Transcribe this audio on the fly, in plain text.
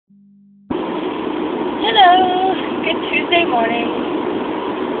Tuesday morning,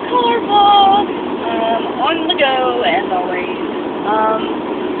 colorful, on the go as always,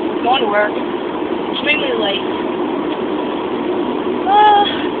 going to work, extremely late.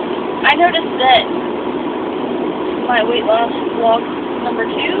 I noticed that my weight loss vlog number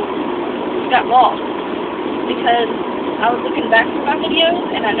 2 got lost because I was looking back for my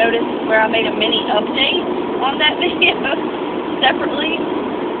videos and I noticed where I made a mini update on that video separately,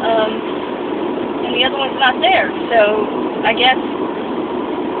 and the other one's not there. So I guess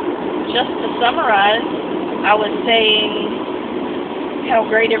just to summarize, I was saying how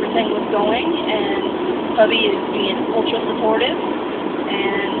great everything was going, and hubby is being ultra supportive,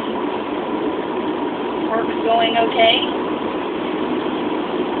 and work's going okay.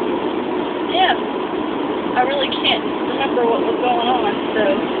 Yeah, I really can't remember what was going on, so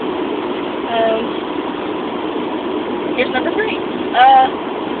here's number 3.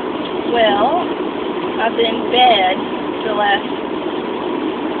 Well, I've been in bed the last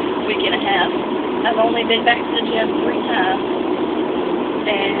week and a half. I've only been back to the gym 3 times,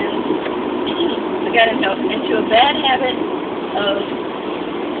 and I got into a bad habit of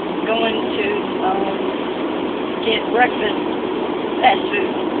going to get breakfast fast food.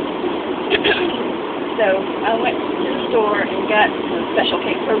 So I went to the store and got a Special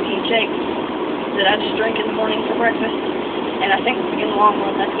K protein shake that I just drink in the morning for breakfast, and I think in the long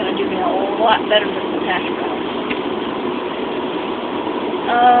run that's going to do me a lot better than some hash browns.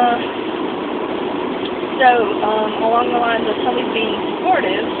 So along the lines of hubby being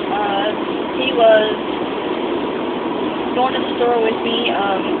supportive, he was going to the store with me,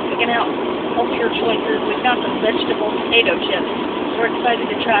 picking out healthier choices. We found some vegetable potato chips. We're excited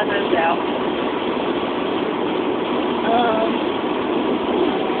to try those out.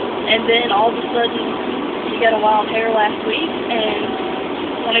 And then all of a sudden, he got a wild hair last week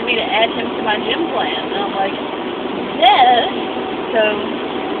and wanted me to add him to my gym plan. And I'm like, yes. So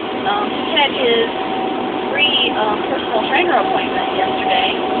he had his free personal trainer appointment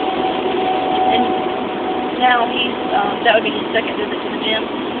yesterday, and now he's that would be his second visit to the gym.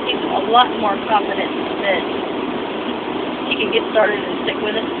 He's a lot more confident that he can get started and stick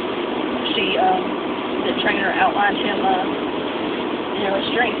with it. The trainer outlined him a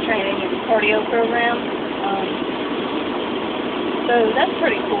strength training and cardio program. So that's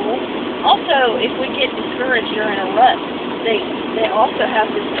pretty cool. Also, if we get discouraged or in a rut, they also have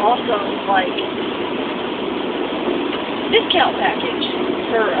this awesome discount package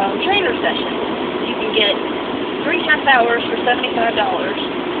for trainer sessions. You can get 3 half hours for $75,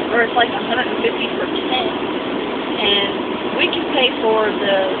 or it's like $150 for 10, and we can pay for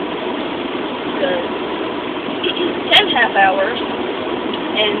the 10 half hours,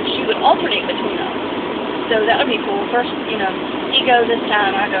 and she would alternate between us. So that would be cool. First, he goes this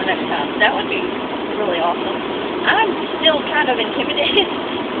time, I go next time. That would be really awesome. I'm still kind of intimidated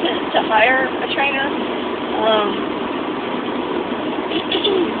to hire a trainer,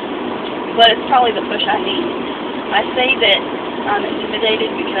 but it's probably the push I need. I say that I'm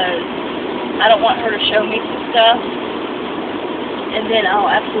intimidated because I don't want her to show me some stuff, and then I'll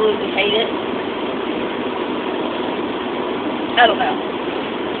absolutely hate it. I don't know.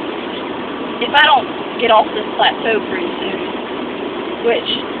 If I don't get off this plateau pretty soon, which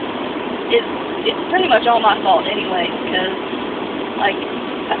it's pretty much all my fault anyway, because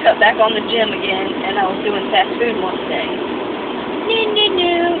I cut back on the gym again and I was doing fast food once a day.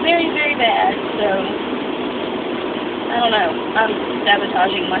 No, very, very bad. So I don't know. I'm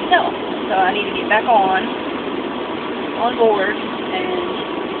sabotaging myself. So I need to get back on board and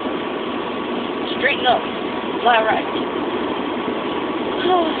straighten up, lie right.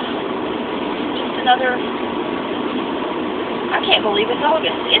 Just another, I can't believe it's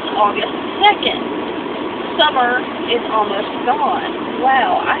August. It's August 2nd. Summer is almost gone.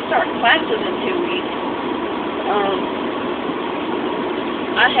 Wow, I start classes in 2 weeks.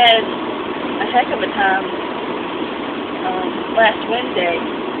 I had a heck of a time last Wednesday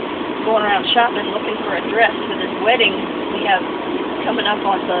going around shopping looking for a dress for this wedding we have coming up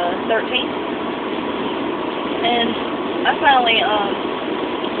on the 13th. And I finally,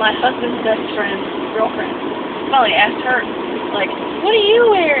 my husband's best friend's girlfriend, finally asked her, what are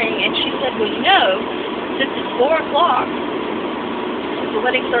you wearing? And she said, well, since it's 4 o'clock, the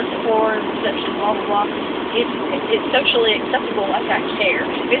wedding starts at 4, and the reception, blah, blah, blah, it's socially acceptable, I care.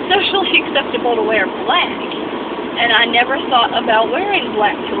 It's socially acceptable to wear black. And I never thought about wearing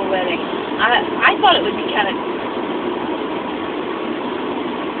black to a wedding. I thought it would be kind of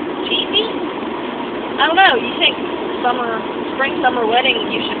cheesy. I don't know. You think spring, summer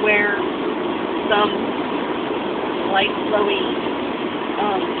wedding, you should wear some light, flowy,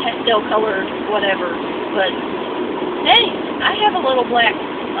 pastel colored, whatever. But Hey, I have a little black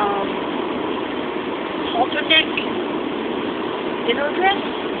halter neck dinner dress.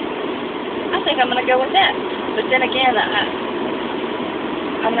 I think I'm going to go with that. But then again,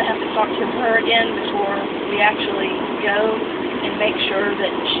 I'm going to have to talk to her again before we actually go and make sure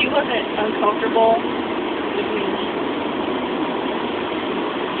that she wasn't uncomfortable with me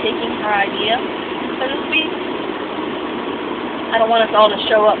taking her idea, so to speak. I don't want us all to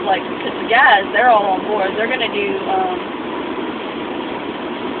show up like, because the guys, they're all on board. They're going to do,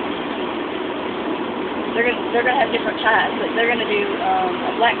 they're going to have different ties, but they're going to do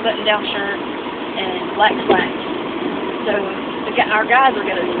a black button-down shirt and black slacks. So our guys are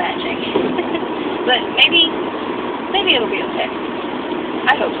going to be matching. But maybe it'll be okay.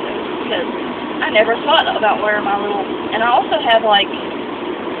 I hope so, because I never thought about wearing my little, and I also have like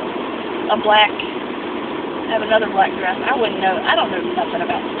a black, I have another black dress. I wouldn't know, I don't know nothing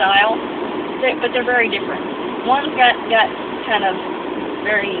about style, but they're very different. One's got kind of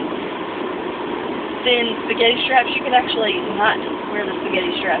very thin spaghetti straps. You can actually not wear the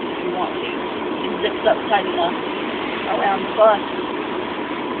spaghetti straps if you want to. It zips up tight enough around the bust.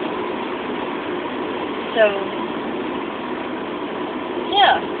 So,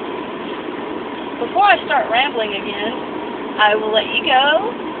 yeah. Before I start rambling again, I will let you go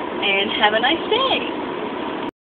and have a nice day.